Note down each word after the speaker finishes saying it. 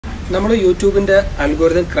നമ്മൾ യൂട്യൂബിൻ്റെ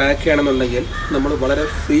algorithm crack ചെയ്യണമെന്നുണ്ടെങ്കിൽ നമ്മൾ വളരെ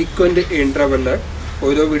ഫ്രീക്വൻറ്റ് ഇൻ്റർവെല്ലിൽ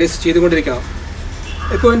ഓരോ വീഡിയോസ് ചെയ്തുകൊണ്ടിരിക്കണം.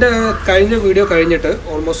 ഇപ്പോൾ എൻ്റെ കഴിഞ്ഞ വീഡിയോ കഴിഞ്ഞിട്ട്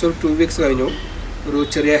ഓൾമോസ്റ്റ് ഒരു 2 വീക്സ് കഴിഞ്ഞു. ഒരു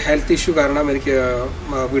ചെറിയ ഹെൽത്ത് ഇഷ്യൂ കാരണം എനിക്ക്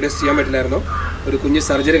വീഡിയോസ് ചെയ്യാൻ പറ്റില്ലായിരുന്നു. ഒരു കുഞ്ഞ്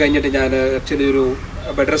സർജറി കഴിഞ്ഞിട്ട് ഞാൻ ആക്ച്വലി ഒരു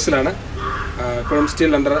ബെഡ് റെസ്റ്റിലാണ്. ഇപ്പോഴും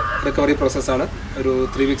സ്റ്റിൽ അണ്ടർ റിക്കവറി പ്രോസസ്സാണ്. ഒരു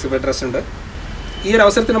 3 വീക്സ് ബെഡ് റെസ്റ്റ് ഉണ്ട്. ഈ ഒരു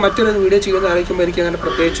അവസരത്തിൽ മറ്റൊരു വീഡിയോ ചെയ്യുന്ന ആയിരിക്കുമ്പോൾ എനിക്ക് അങ്ങനെ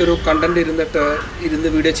പ്രത്യേകിച്ചൊരു കണ്ടൻറ്റ് ഇരുന്ന്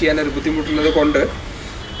വീഡിയോ ചെയ്യാനൊരു ബുദ്ധിമുട്ടുള്ളത് കൊണ്ട്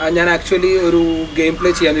ഞാൻ ആക്ച്വലി ഒരു ഗെയിം പ്ലേ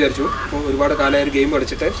ചെയ്യാമെന്ന് വിചാരിച്ചു. അപ്പോൾ ഒരുപാട് കാലമായി ഒരു ഗെയിം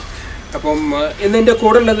കളിച്ചിട്ട്. അപ്പം ഇന്നെൻ്റെ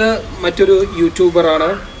കൂടെ ഉള്ളത് മറ്റൊരു യൂട്യൂബറാണ്,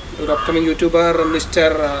 ഒരു അപ്കമിങ് യൂട്യൂബർ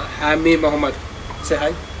മിസ്റ്റർ ഹാമി Muhammad. Say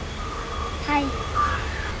hi. Hi.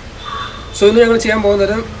 So ഇന്ന് ഞങ്ങൾ ചെയ്യാൻ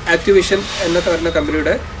പോകുന്നത് ആക്ടിവിഷൻ എന്ന പറയുന്ന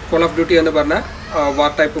കമ്പനിയുടെ കോൾ ഓഫ് ഡ്യൂട്ടി എന്ന് പറഞ്ഞ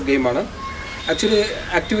വാർ ടൈപ്പ് ഗെയിമാണ്. Actually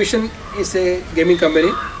Activision is A gaming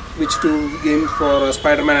company which to game four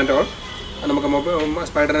Spiderman and all. നമുക്ക്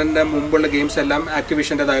സ്പൈഡർമാൻ്റെ മുമ്പുള്ള ഗെയിംസ് എല്ലാം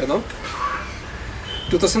ആക്ടിവിഷൻ്റെതായിരുന്നു.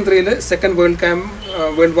 2003 സെക്കൻഡ്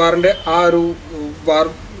വേൾഡ് വാറിൻ്റെ ആ ഒരു വാർ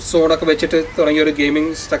സോണൊക്കെ വെച്ചിട്ട് തുടങ്ങിയ ഒരു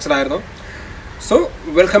gaming സ്ട്രക്ചറായിരുന്നു. So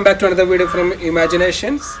welcome back to another video from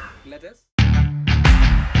Imaginationz. Let us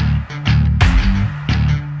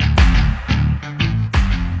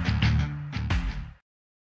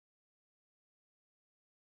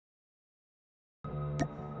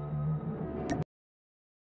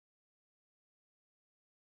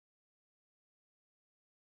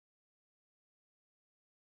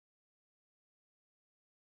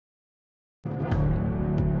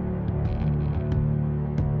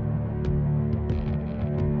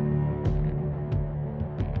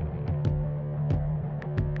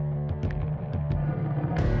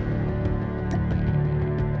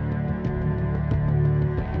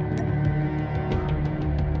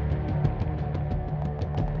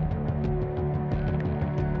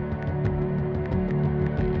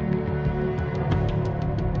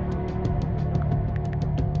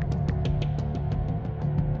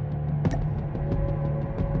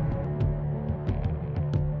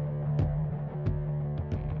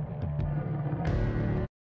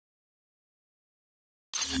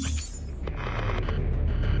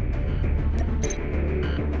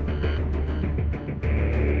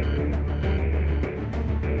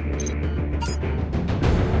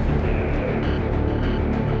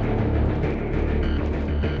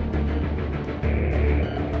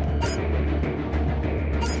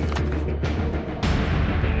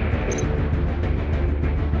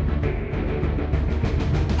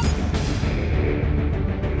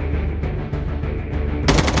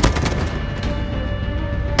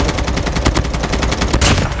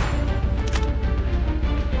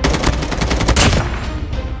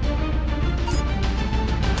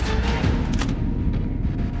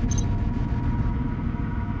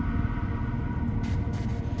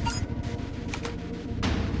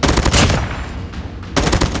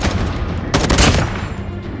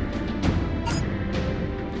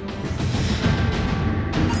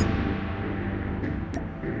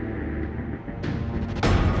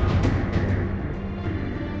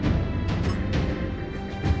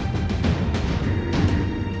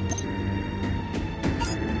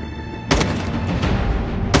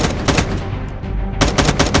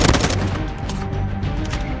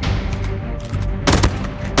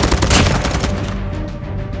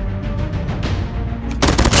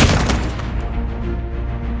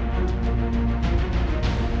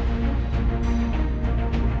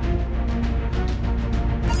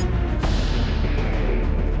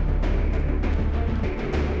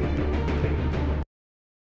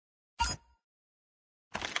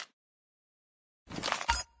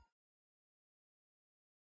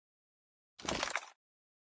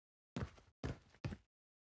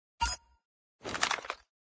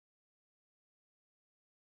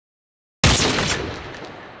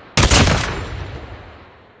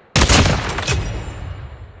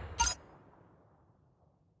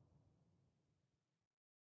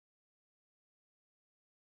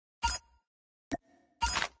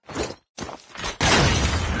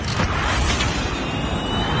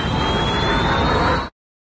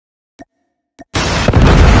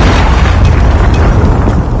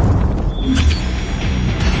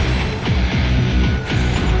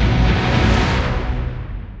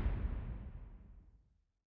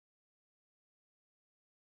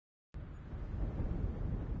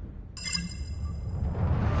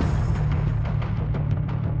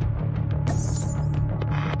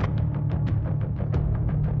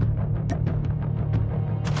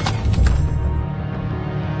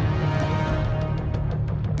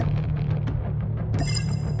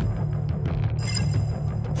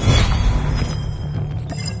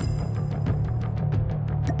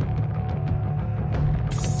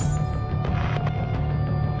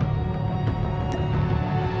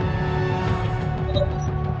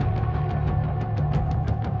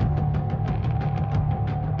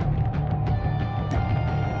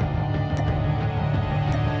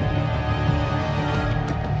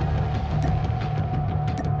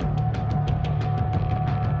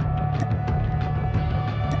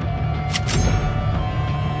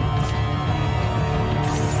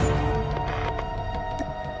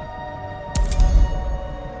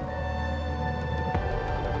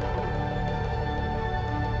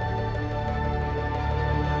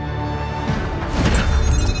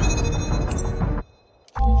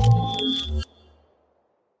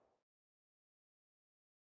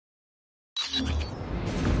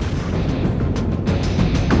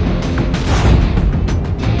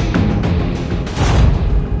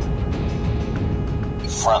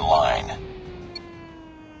front line.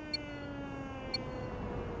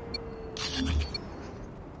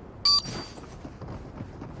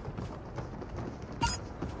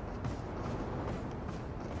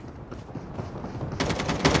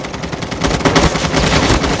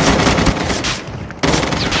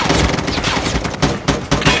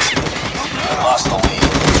 Lost the lead.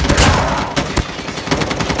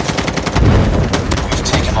 We've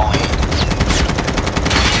taken the lead.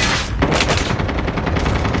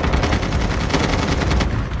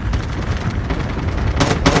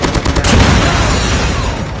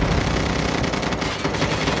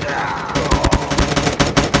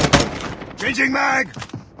 Changing mag!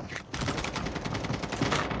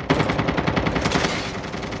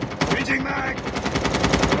 Changing mag!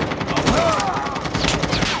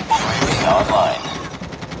 UAV online.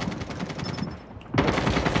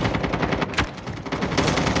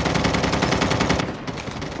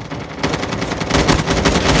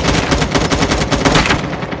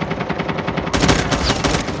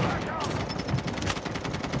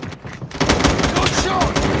 Good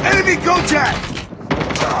shot! Enemy contact!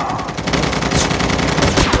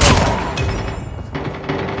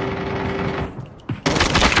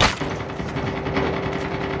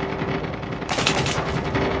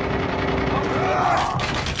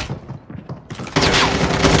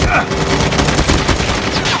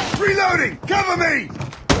 Reloading! Cover me!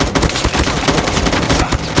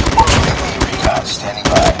 Recon standing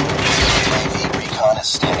by. UAV recon is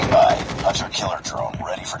standing by. Hunter-killer drone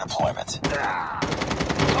ready for deployment.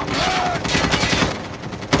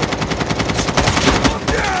 I'm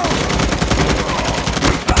down!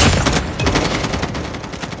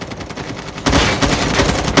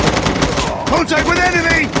 Contact with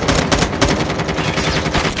enemy!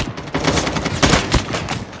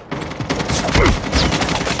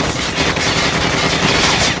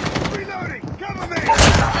 Reloading! Cover me!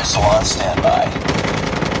 Missile on standby.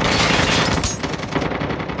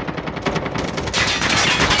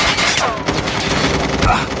 I'm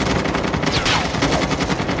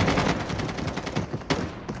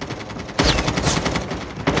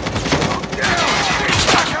down!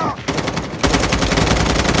 Back up!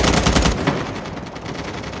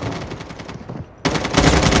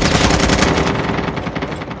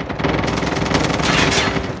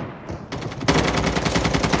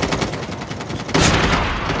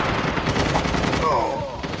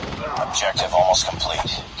 Objective almost complete.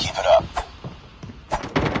 Keep it up.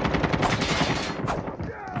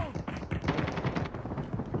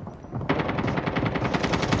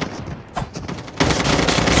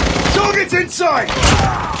 Target's inside!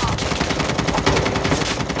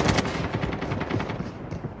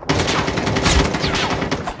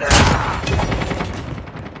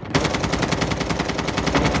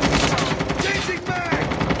 Changing mag!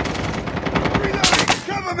 Reloading!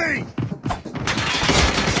 Cover me!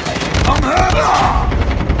 I'm hurt!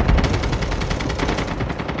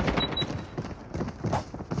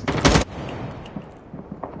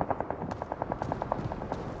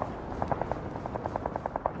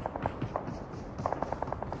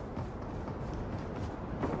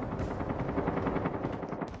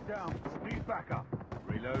 Down. Need backup.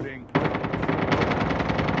 Reloading.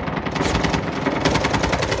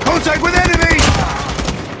 Contact with enemy!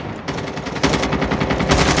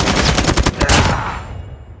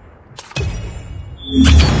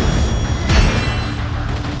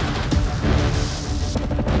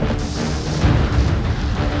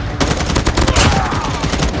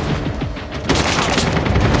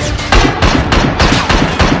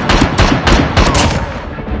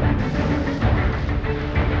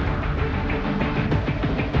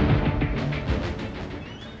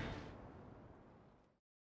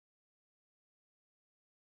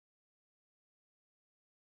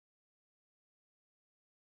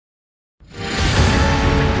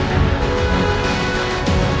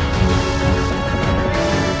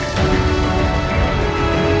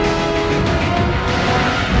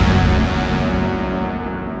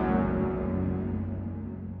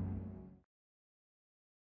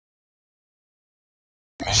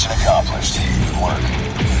 Mission accomplished. Good work.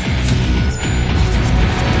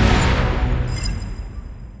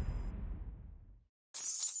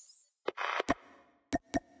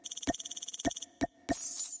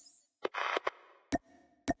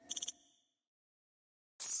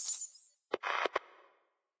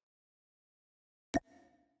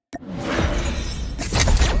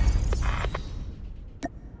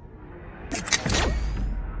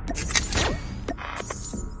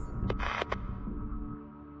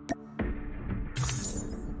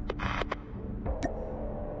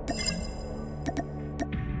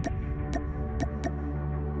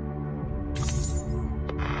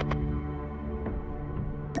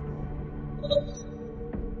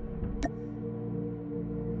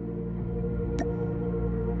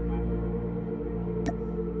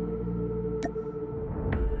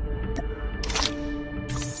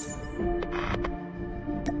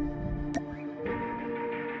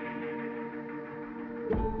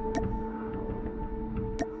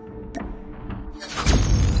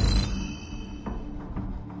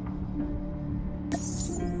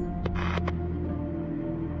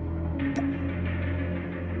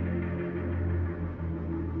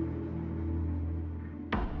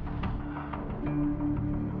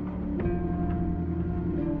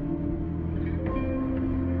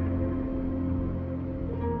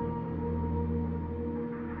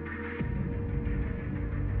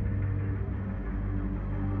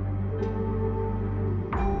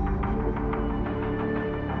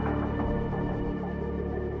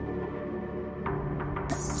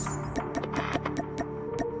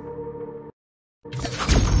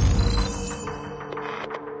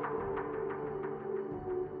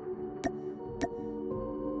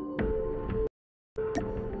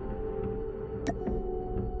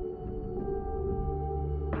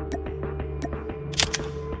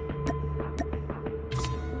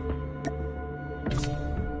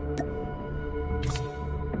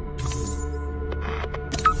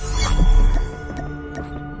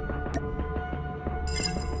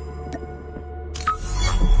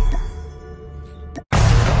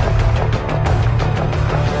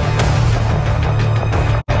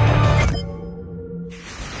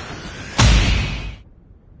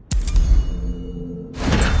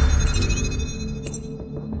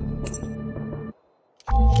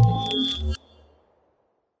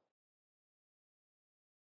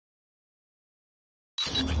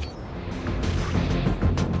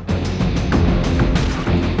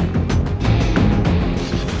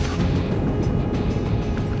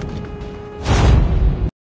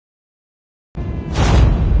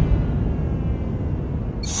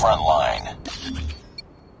 front line.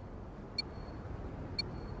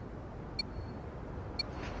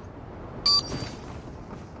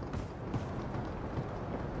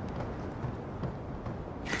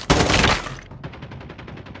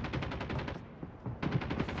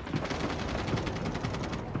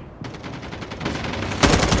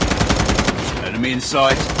 Enemy in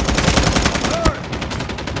sight.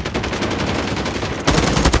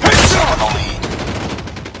 On the lead.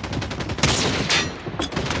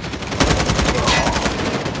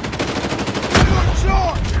 Good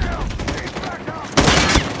shot!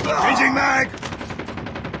 Changing mag!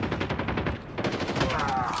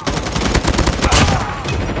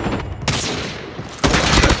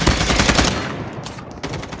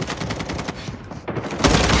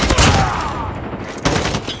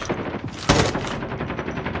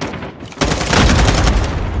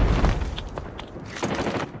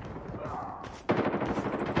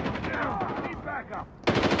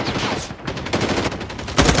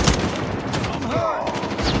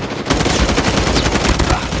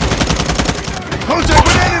 Contact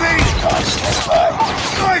with enemy! Recon standing by.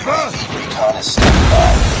 Sniper! Recon is standing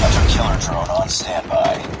by. Hunter killer drone on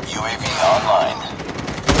standby. UAV online.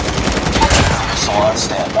 Missile on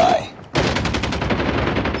standby.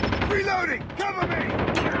 Reloading! Cover me!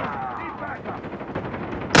 Need backup!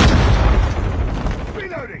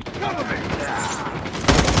 Reloading! Cover me!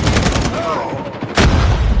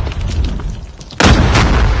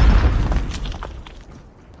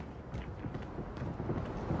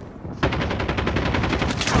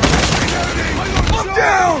 I'm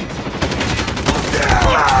down!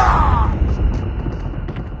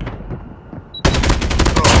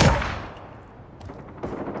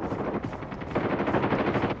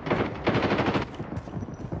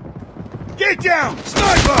 Get down!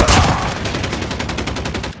 Sniper!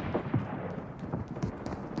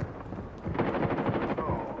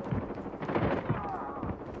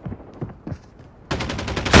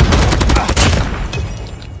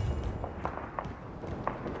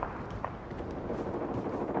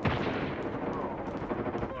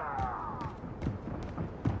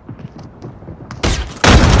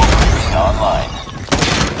 Online.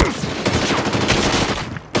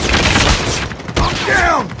 I'm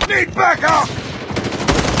down! Need backup!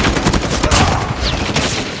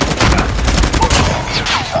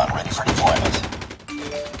 Recon ready for deployment.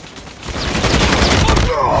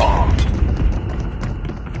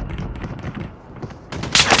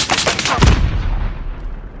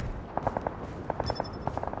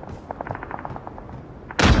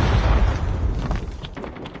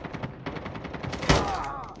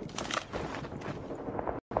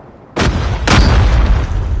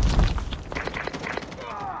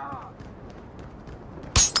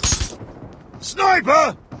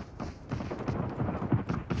 Sniper!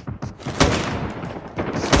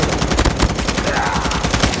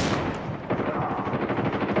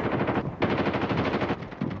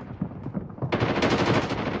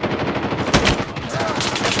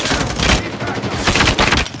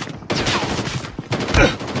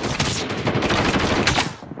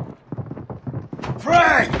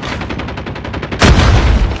 Frag!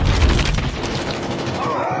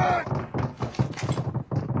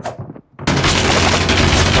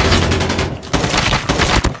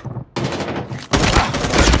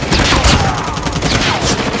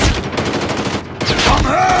 I'm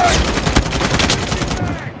hurt!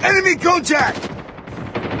 Enemy contact!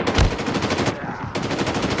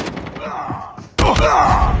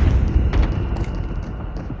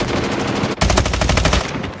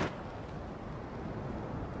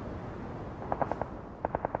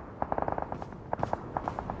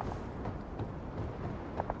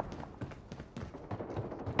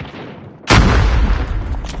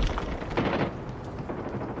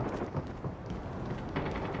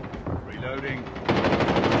 Reloading.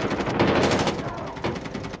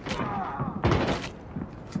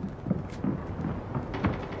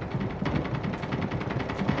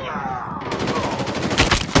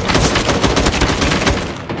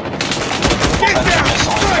 Get down!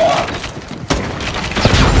 Missile Sniper!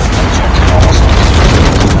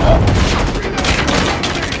 inbound.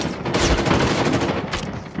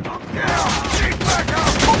 I'm down! Need backup!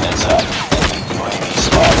 Heads up. Enemy UAV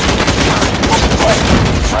spotted.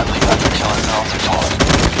 Friendly hunter killer drone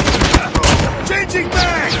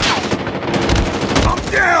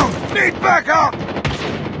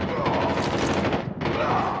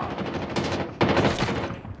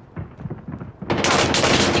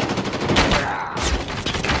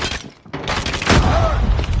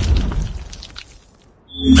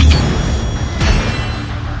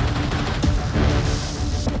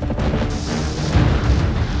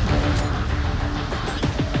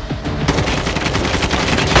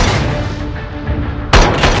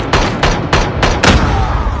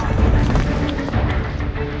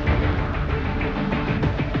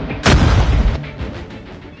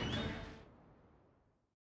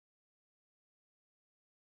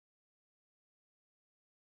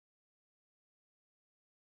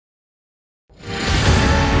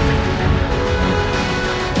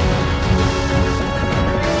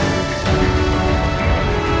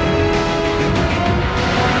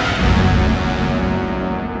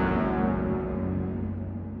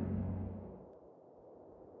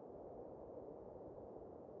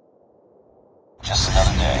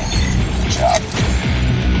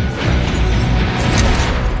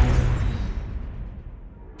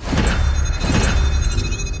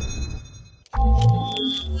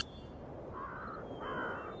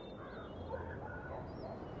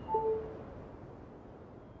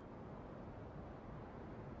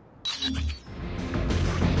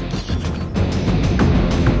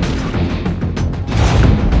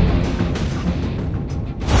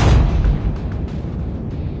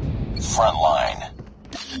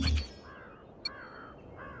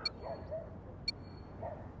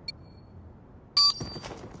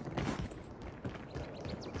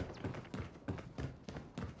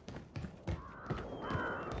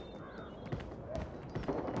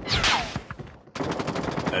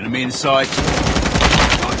Enemy in sight.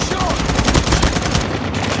 Got shot!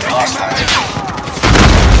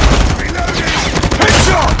 Reloading!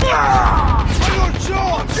 Headshot! I got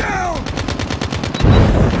shot! I'm down!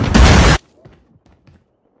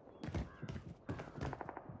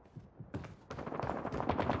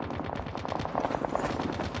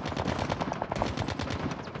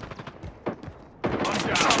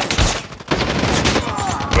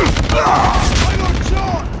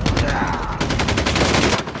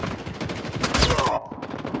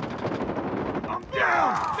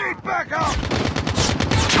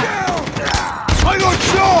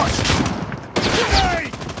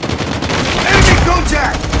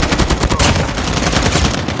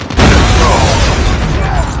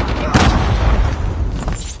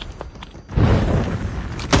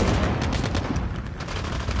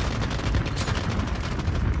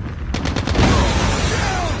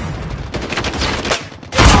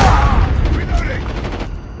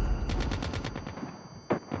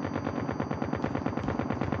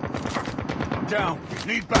 Down.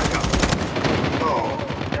 Need backup.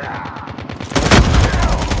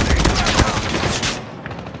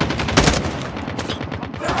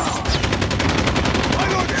 I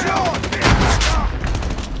got shot.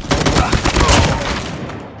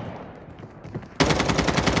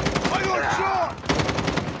 I got shot.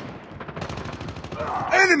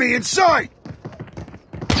 Enemy in sight.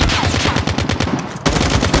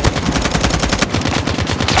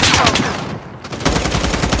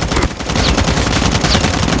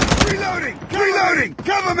 Reloading!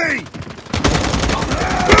 Cover me!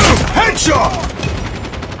 Headshot!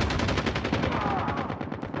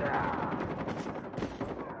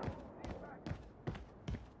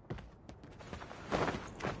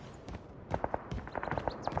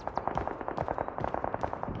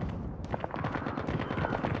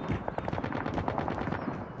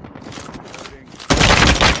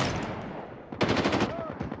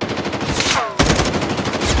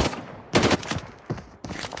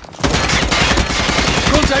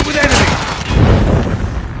 Contact with enemy!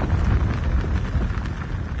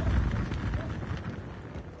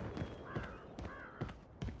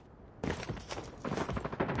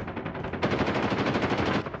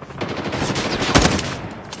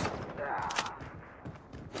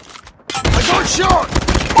 I got shot!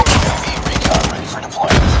 UAV recon ready for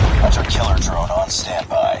deployment. Hunter killer drone on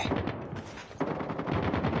standby.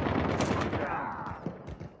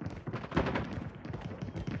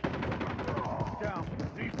 Down.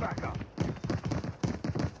 Need backup.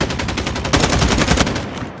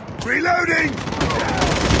 Reloading!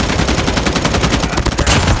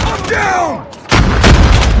 I'm down!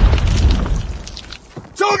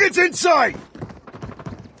 Target's in sight!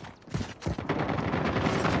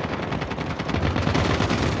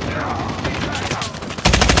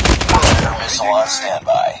 Missile on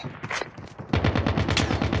standby.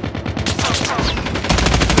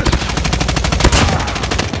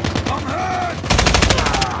 I'm hurt!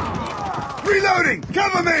 Reloading!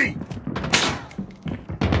 Cover me!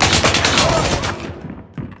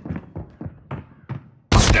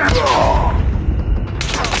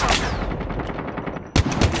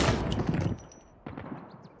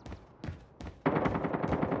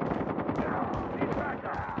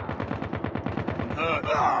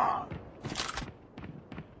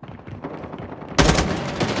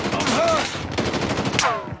 I'm hurt!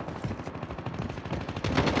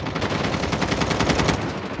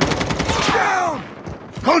 Down!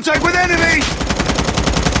 Contact with enemy!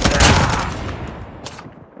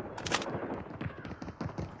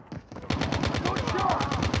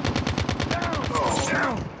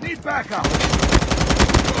 Down! Need backup!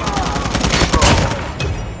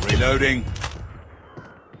 Reloading.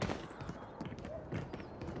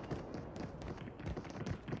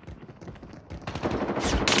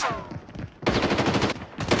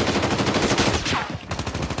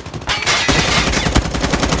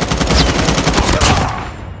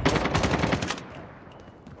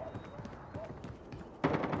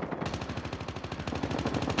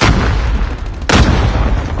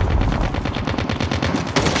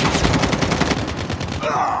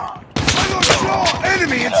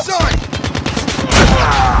 Enemy in sight!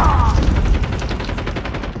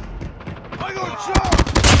 I got shot!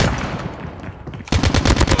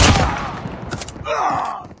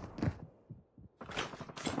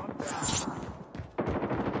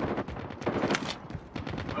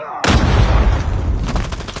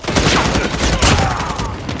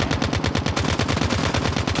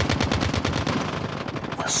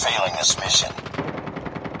 We're failing this mission.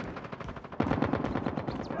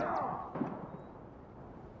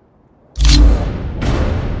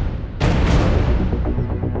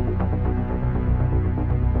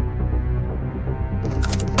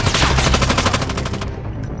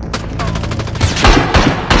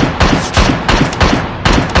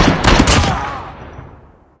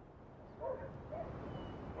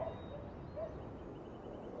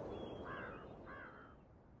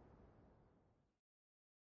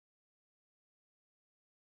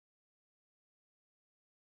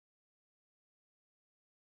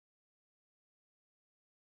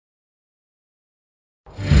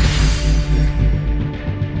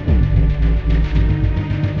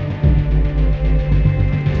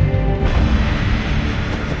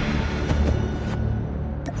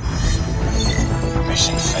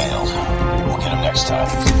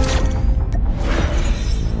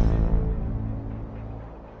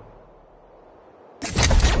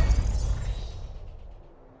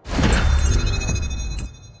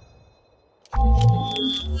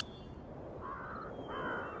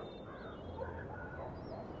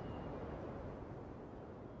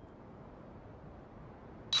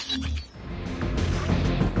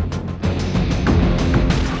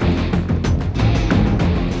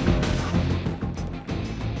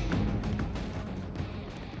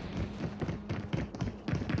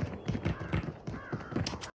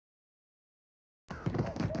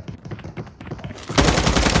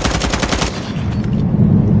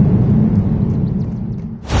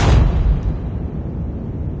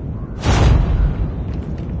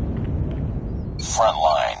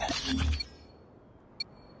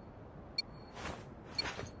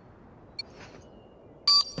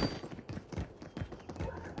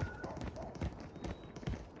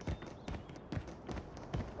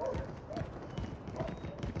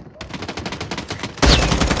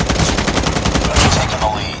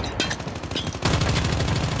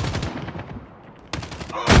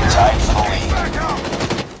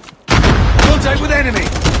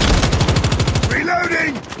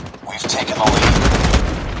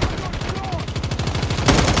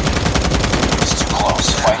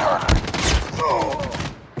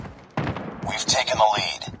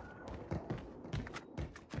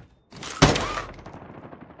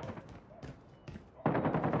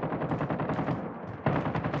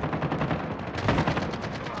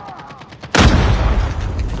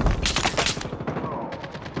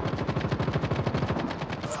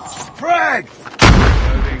 Frag!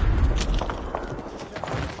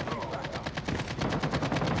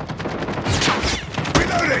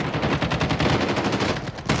 Reloading!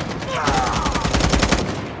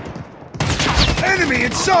 Enemy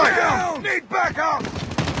in sight! Down. Need backup!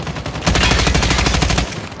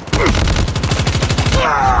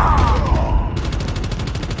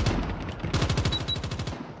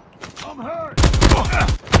 I'm hurt!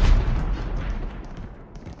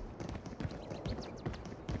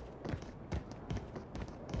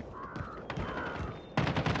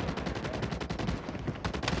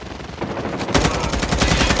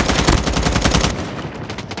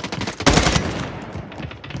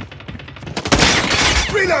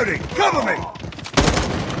 Reloading! Cover me!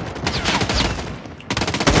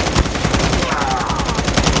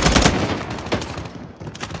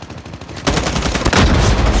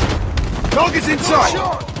 Target's in sight!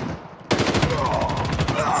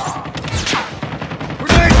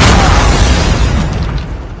 Grenade!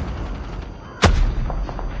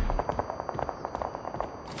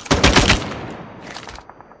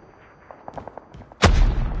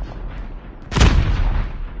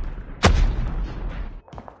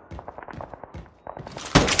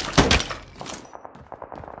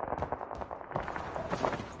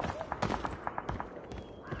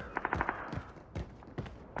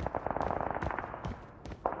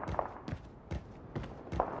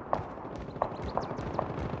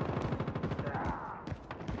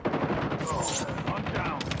 I'm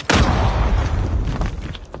down.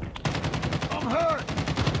 I'm hurt.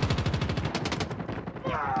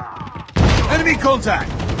 Enemy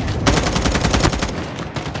contact.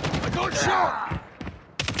 I got shot.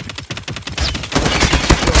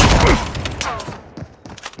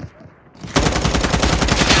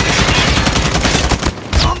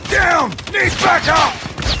 I'm down. Need backup.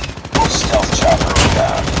 Stealth chopper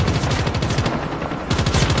inbound.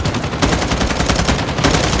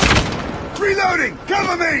 Reloading!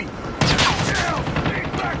 Cover me! Down! Need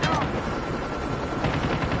backup!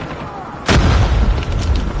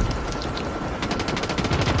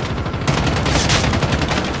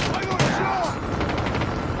 I got shot!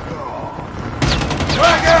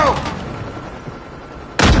 Drag out!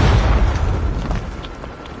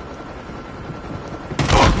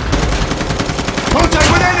 Contact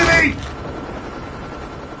with enemy!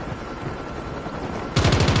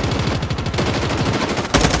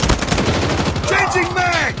 Changing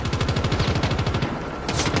mag!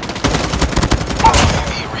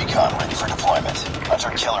 UAV recon ready for deployment.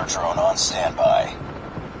 Hunter killer drone on standby.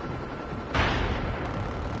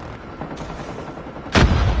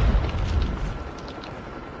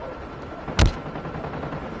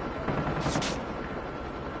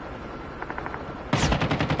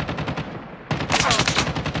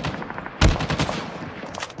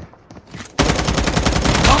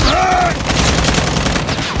 I'm hurt!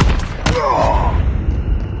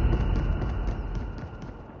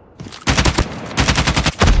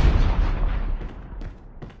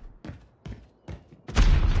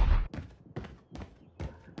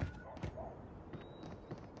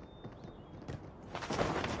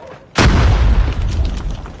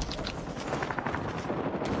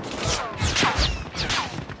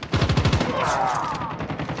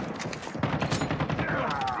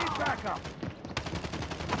 Need backup.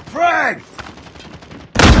 Frag!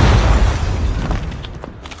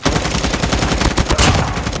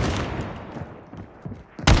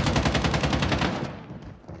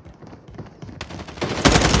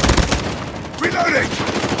 Reloading!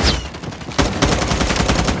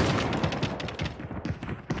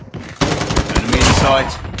 Enemy in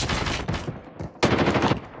sight.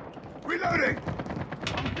 Reloading!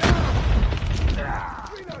 I'm down!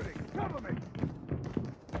 Reloading! Cover me!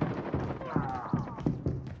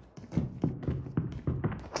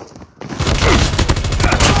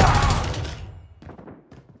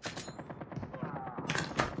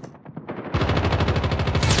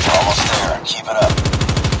 We're almost there. Keep it up.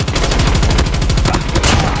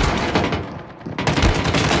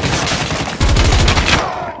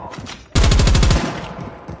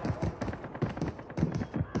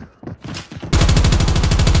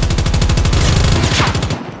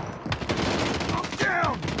 I'm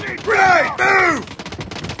down! Need grenade! Move!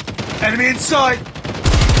 Enemy in sight!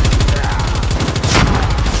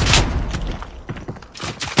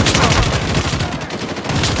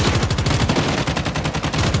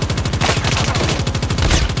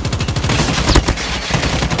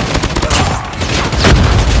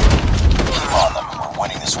 Keep on them. We're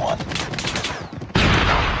winning this one.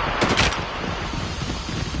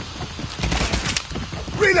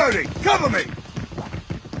 Reloading! Cover me!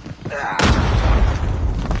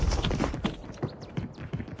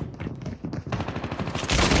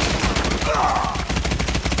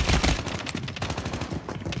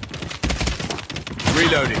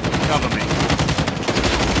 Cover me.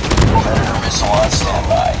 Predator missile on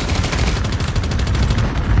standby.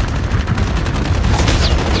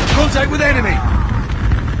 Contact with enemy!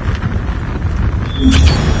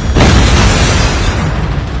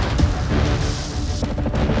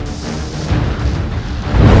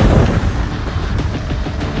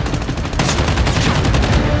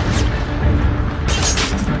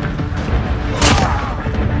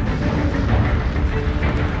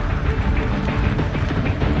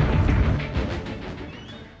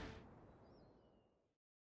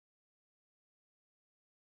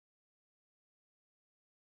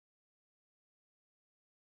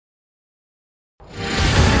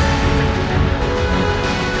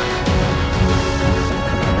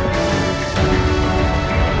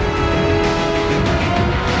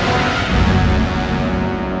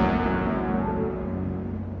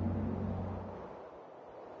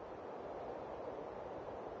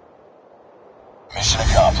 Mission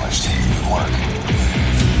accomplished. Good work.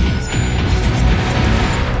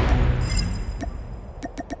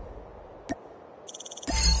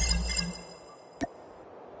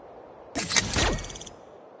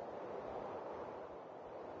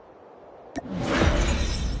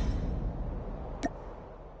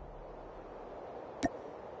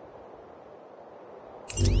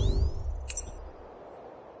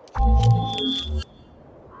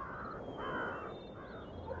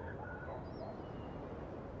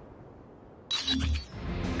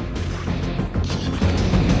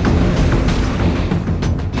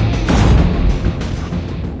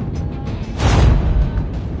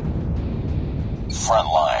 Front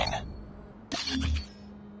line.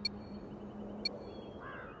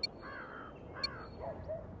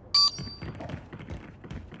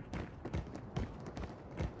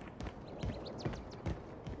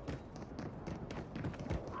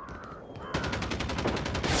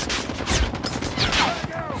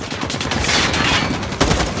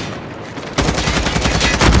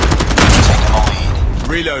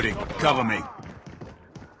 Reloading. Cover me.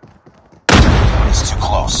 It's too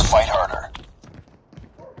close. Fight harder.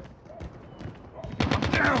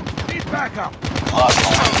 Down. Need backup. Lost the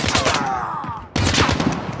lead.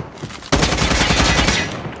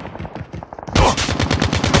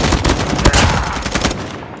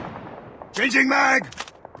 Changing mag.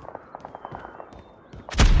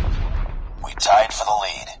 We tied for the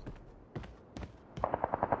lead.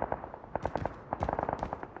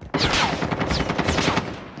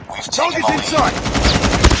 We've taken Target's the in lead. sight.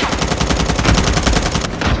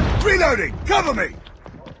 Reloading. Cover me.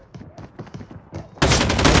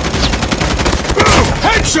 Boom!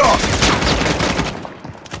 Headshot.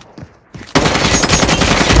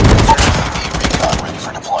 UAV recon ready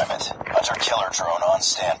for deployment. Hunter killer drone on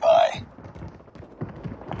standby.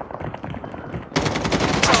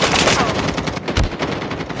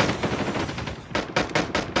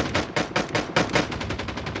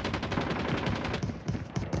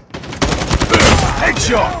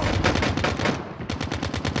 Headshot.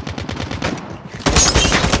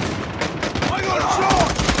 I got a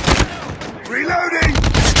shot. Reloading.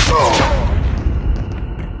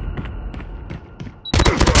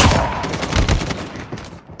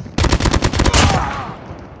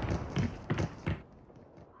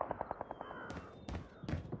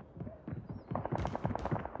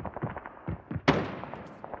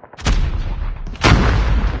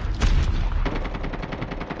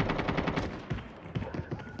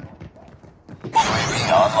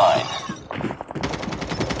 UAV online.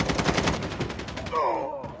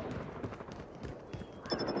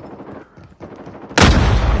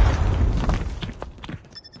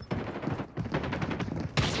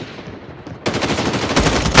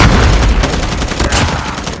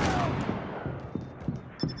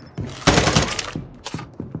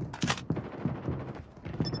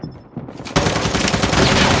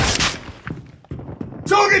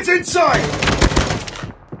 Target's in sight.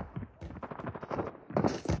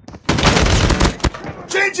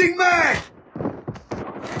 Changing mag!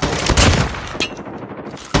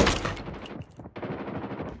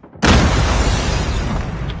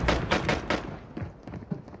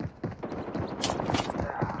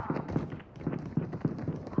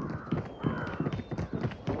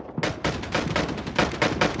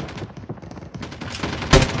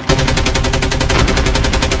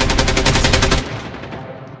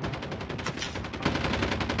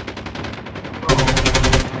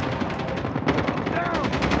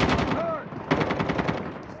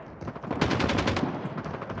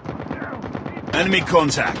 Enemy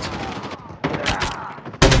contact.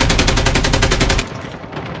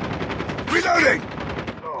 Reloading!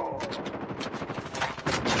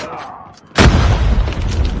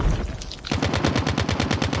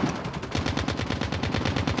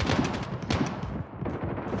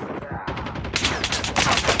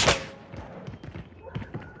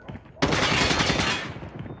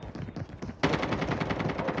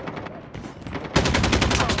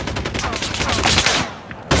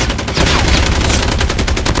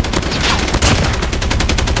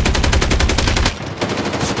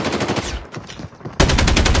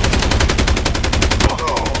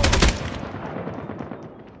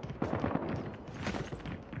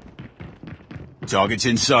 Target's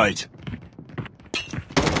in sight.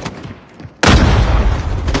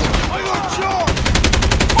 I got shot!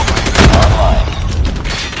 Online.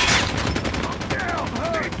 Down!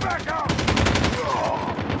 Need backup!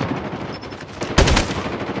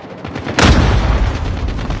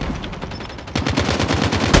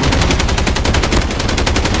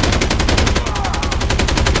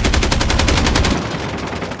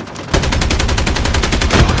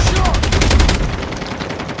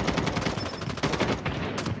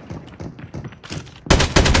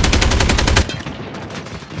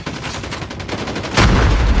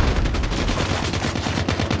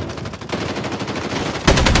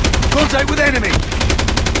 Contact with enemy! Need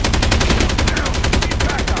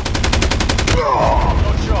backup!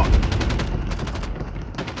 Got shot!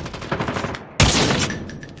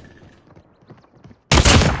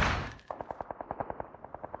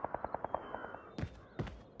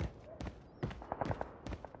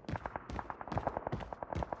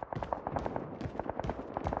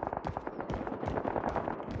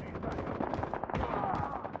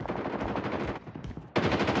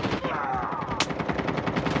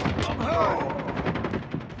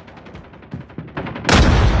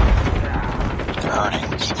 They're hurting.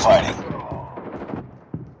 Keep fighting.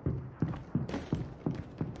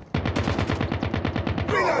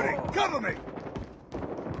 Reloading! Cover me!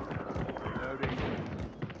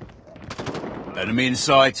 Enemy in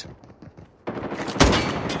sight.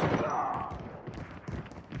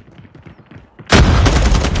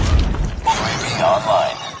 UAV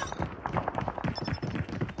online.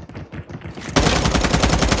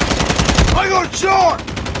 I got shot!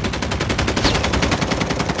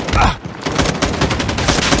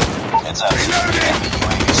 Heads up. Enemy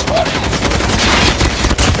UAV spotted.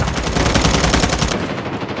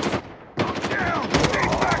 Down!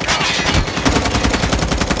 Need backup!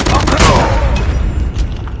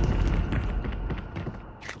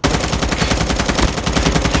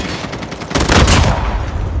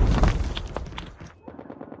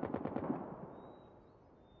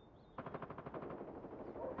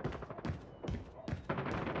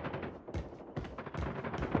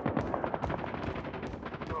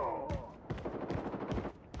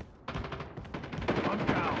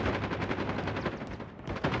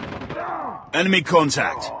 Enemy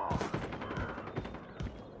contact.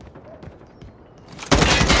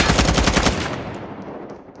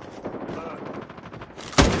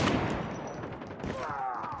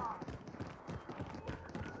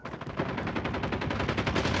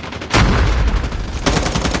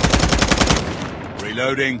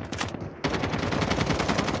 Reloading.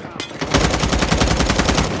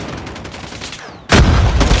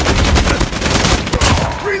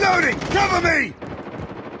 Reloading! Cover me!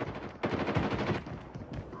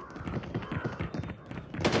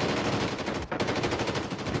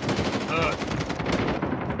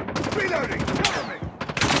 Reloading! Cover me!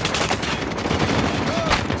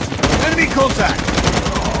 Enemy contact!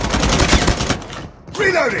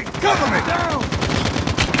 Reloading! Cover me! Down!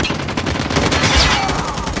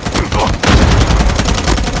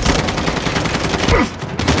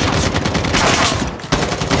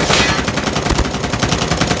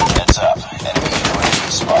 Heads up. Enemy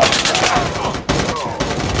UAV spotted.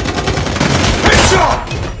 Headshot!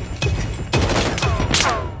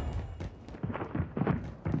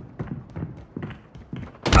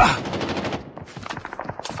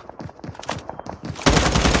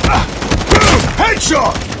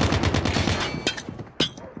 Headshot!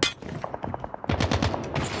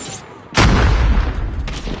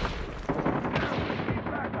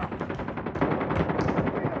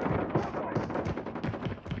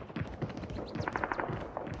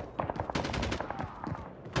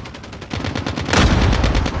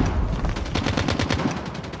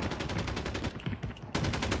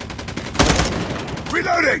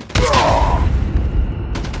 Reloading!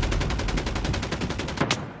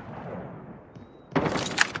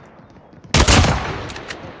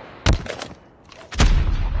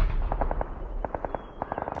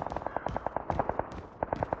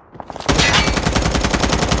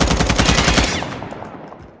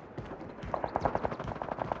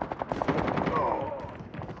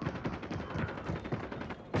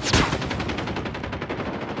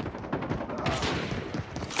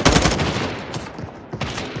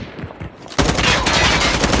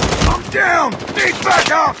 Down! Need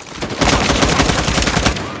backup!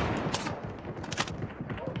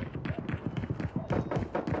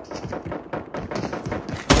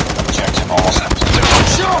 Objective almost complete.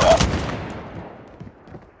 Shot!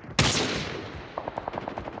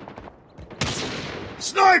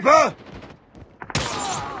 Sniper!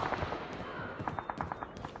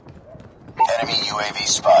 Enemy UAV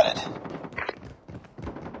spotted.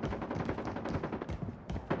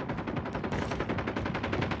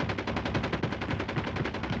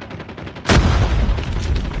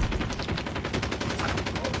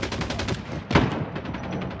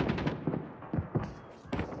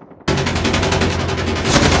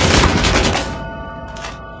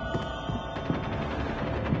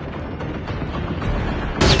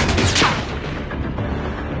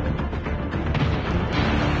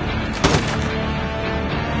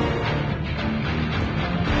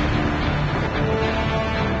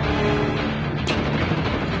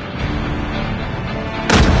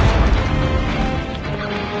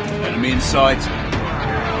 sight.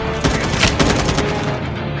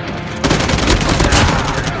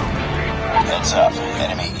 Heads up.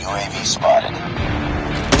 Enemy UAV spotted.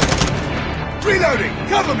 Reloading!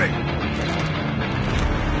 Cover me!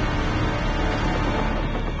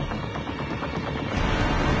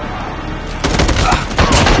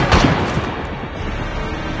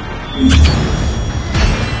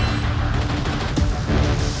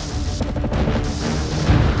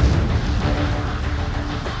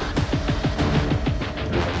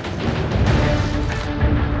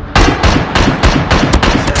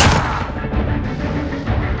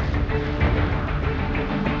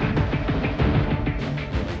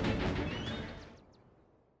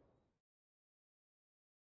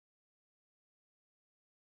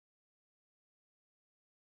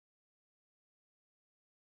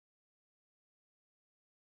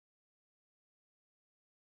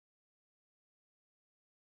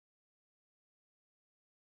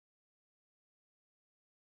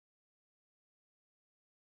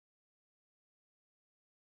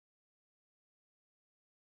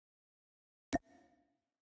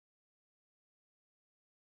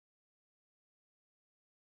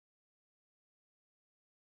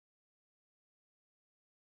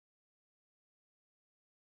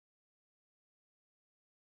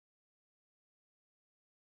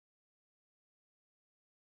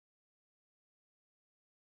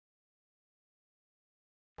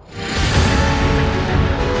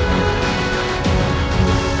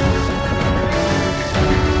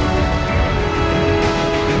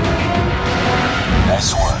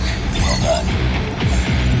 Nice work. Well done.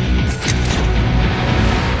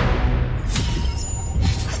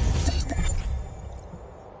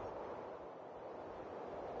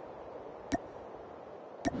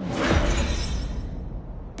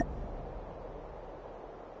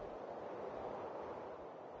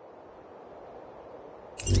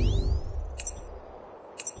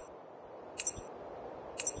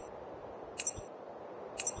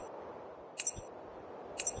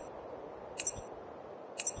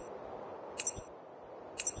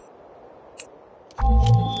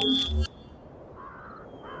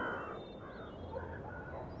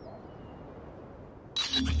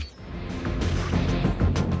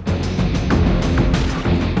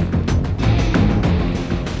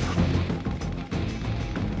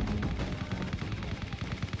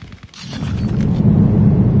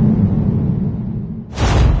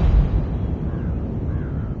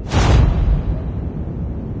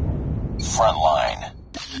 Front line.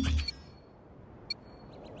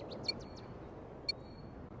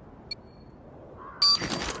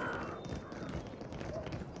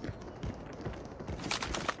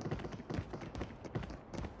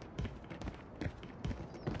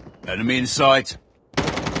 Enemy in sight.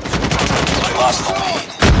 Lost the lead.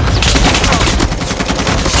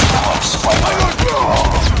 Close fight.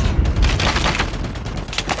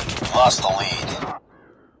 Lost the lead.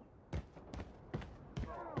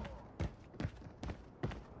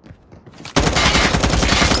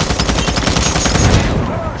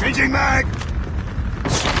 Changing mag!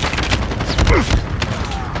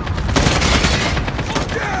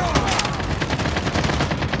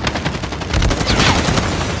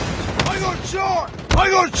 I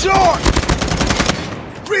got shot!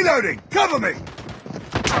 Reloading! Cover me!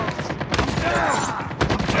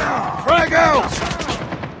 Frag out!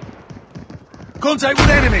 Contact with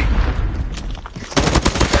enemy!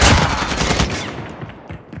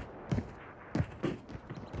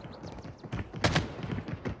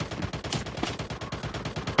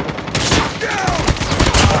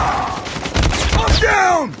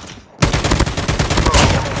 Down!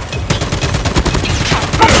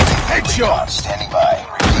 Headshot! Standing by.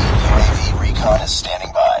 Repeat, UAV recon is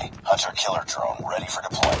standing by. Hunter killer drone ready for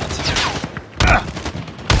deployment.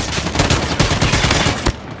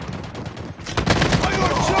 I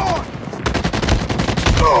got shot!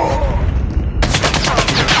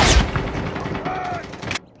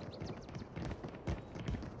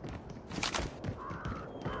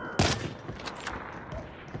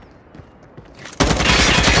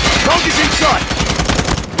 Target's in sight!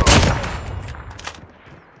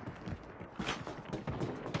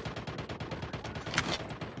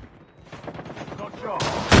 Got shot.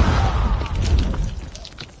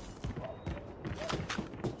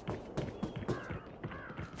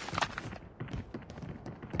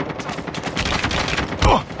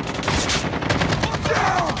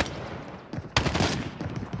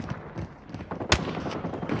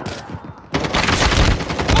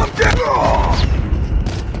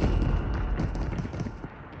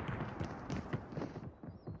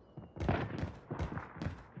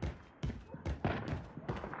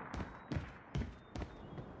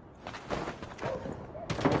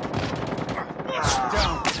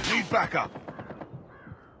 backup.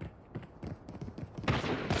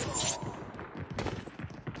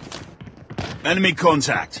 Enemy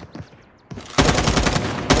contact.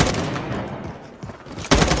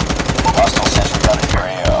 Hostile sentry gun in your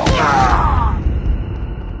AO.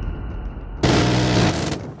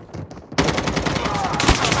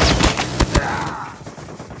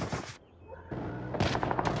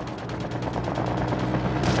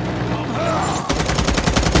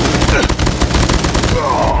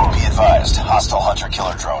 Be advised, hostile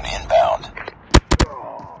hunter-killer drone inbound.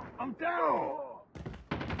 I'm down.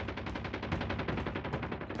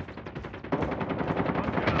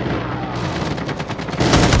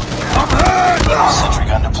 Sentry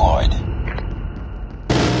gun deployed.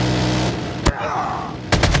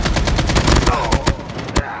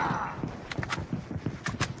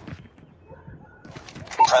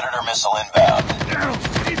 Predator missile inbound.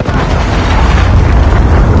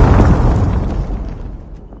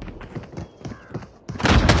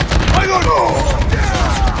 I got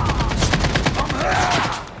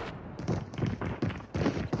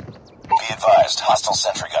Be advised, hostile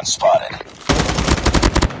sentry gun spotted.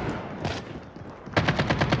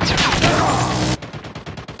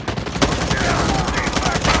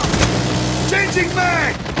 changing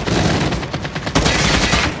mag.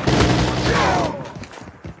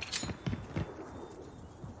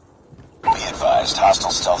 Be advised,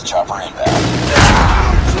 hostile stealth chopper inbound.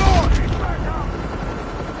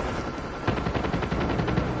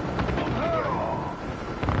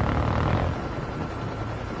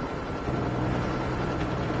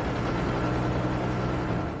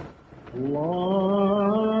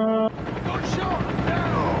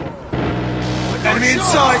 Enemy in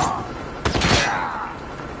sight!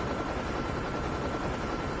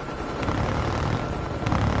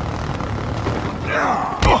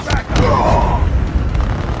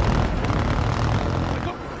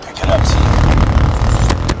 Pick it up, team.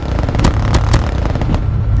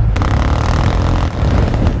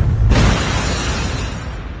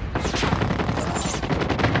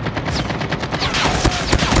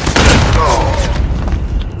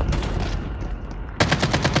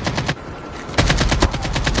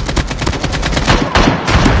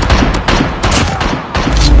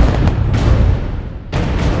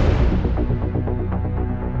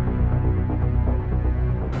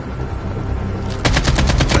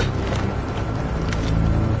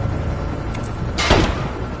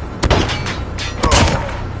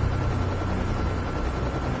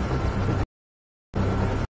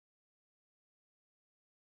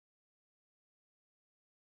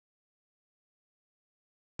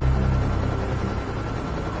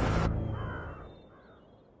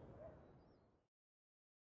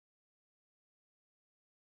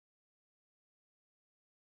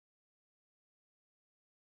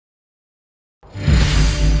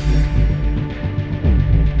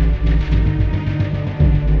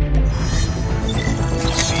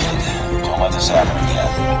 Don't let this happen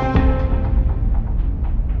again.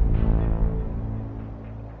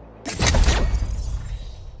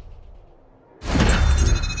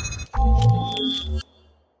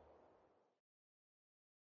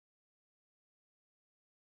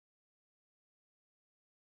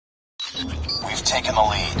 We've taken the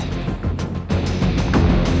lead.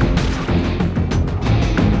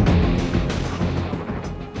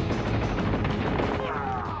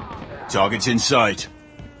 Target's in sight.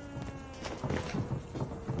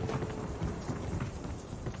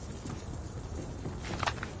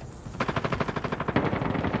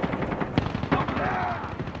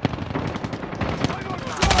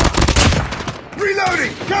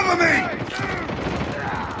 Reloading! Cover me!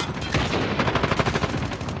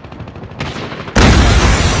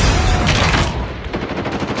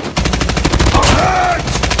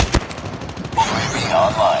 UAV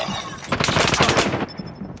online.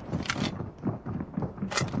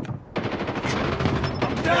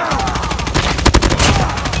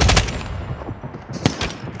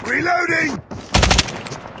 Reloading!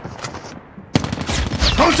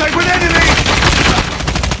 Contact with enemy!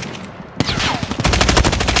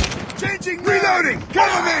 Changing reloading!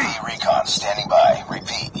 Cover me! UAV recon standing by.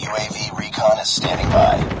 Repeat, UAV recon is standing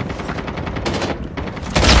by.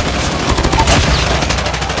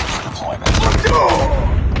 Ready for deployment.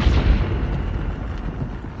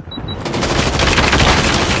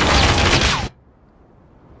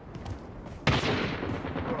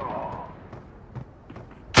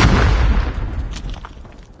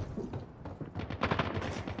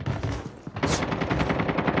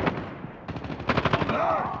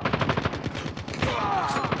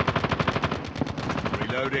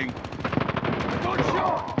 Reloading.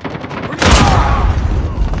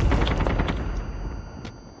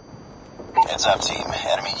 Heads up, team.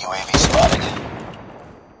 Enemy UAV spotted.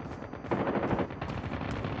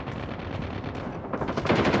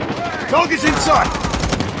 Target's inside!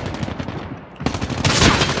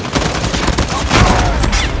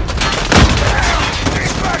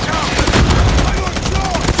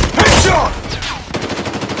 Headshot!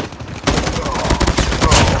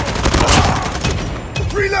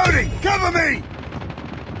 Reloading! Cover me!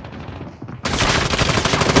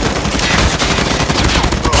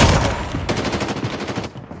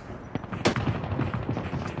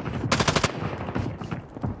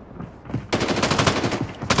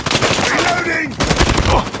 Reloading!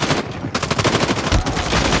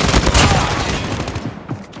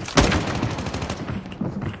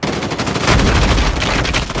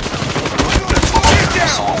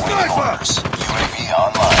 Missile awaiting orders. UAV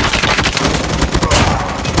online.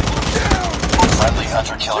 Friendly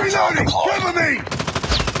hunter-killer drone Reloading! deployed. Cover me!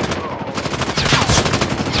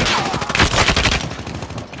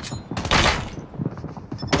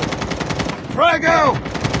 Frag out!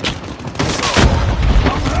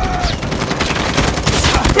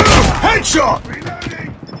 Headshot! Reloading!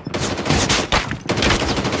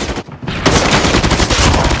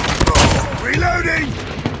 Reloading!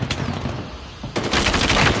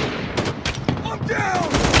 I'm down!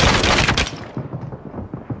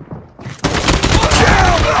 I'm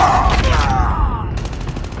down!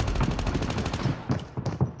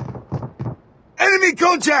 Enemy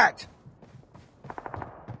contact!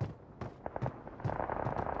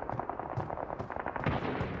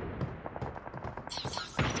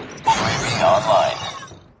 UAV online.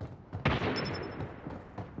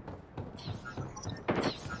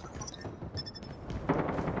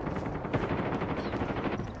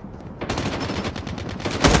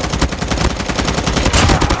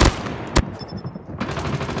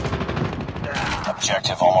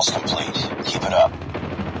 Objective almost complete. Keep it up.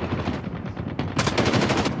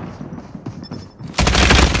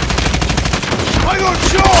 I got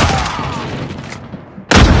shot!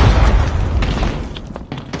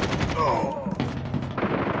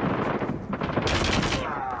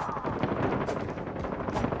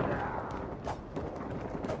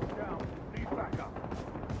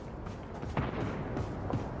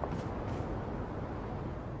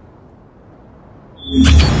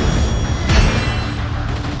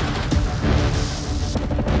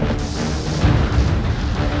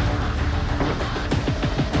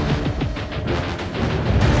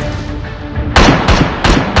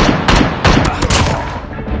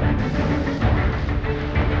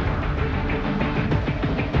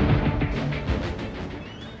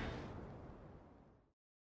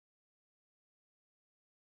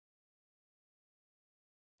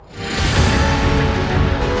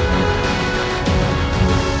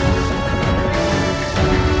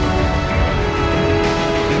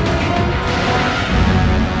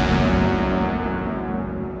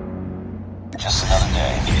 Just another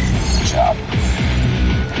day. Good job.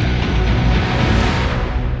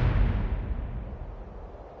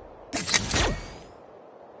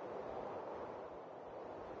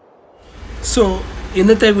 So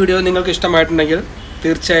ഇന്നത്തെ video നിങ്ങൾക്ക് ഇഷ്ടമായിട്ടുണ്ടെങ്കിൽ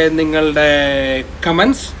തീർച്ചയായും നിങ്ങളുടെ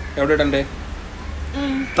comments എവിടെ ഇടണ്ടേ,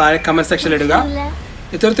 താഴെ comment സെക്ഷനിൽ ഇടുക.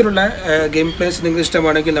 ഇത്തരത്തിലുള്ള ഗെയിം പ്ലേസ് നിങ്ങൾക്ക്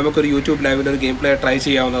ഇഷ്ടമാണെങ്കിൽ നമുക്കൊരു യൂട്യൂബ് ലൈവിൽ ഒരു ഗെയിം പ്ലേ ട്രൈ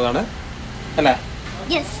ചെയ്യാവുന്നതാണ് അല്ലേ?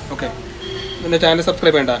 ഓക്കെ, നിന്റെ ചാനൽ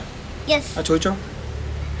സബ്സ്ക്രൈബ് ചെയ്യണ്ട? ചോദിച്ചോ.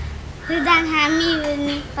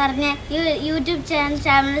 പറഞ്ഞ യൂട്യൂബ്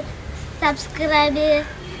ചാനൽ സബ്സ്ക്രൈബ്.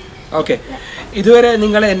 ഓക്കെ, ഇതുവരെ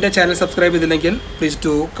നിങ്ങൾ എൻ്റെ ചാനൽ സബ്സ്ക്രൈബ് ചെയ്തില്ലെങ്കിൽ പ്ലീസ്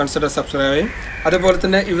ടു കൺസിഡർ സബ്സ്ക്രൈബ്. അതുപോലെ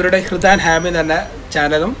തന്നെ ഇവരുടെ ഹൃദാൻ ഹാമി എന്ന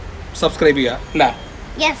ചാനലും സബ്സ്ക്രൈബ് ചെയ്യുക അല്ലേ?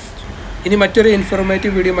 ഇനി മറ്റൊരു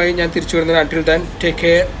ഇൻഫോർമേറ്റീവ് വീഡിയോയുമായി ഞാൻ തിരിച്ചു വരുന്നത്. Until then take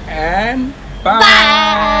care and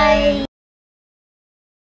by.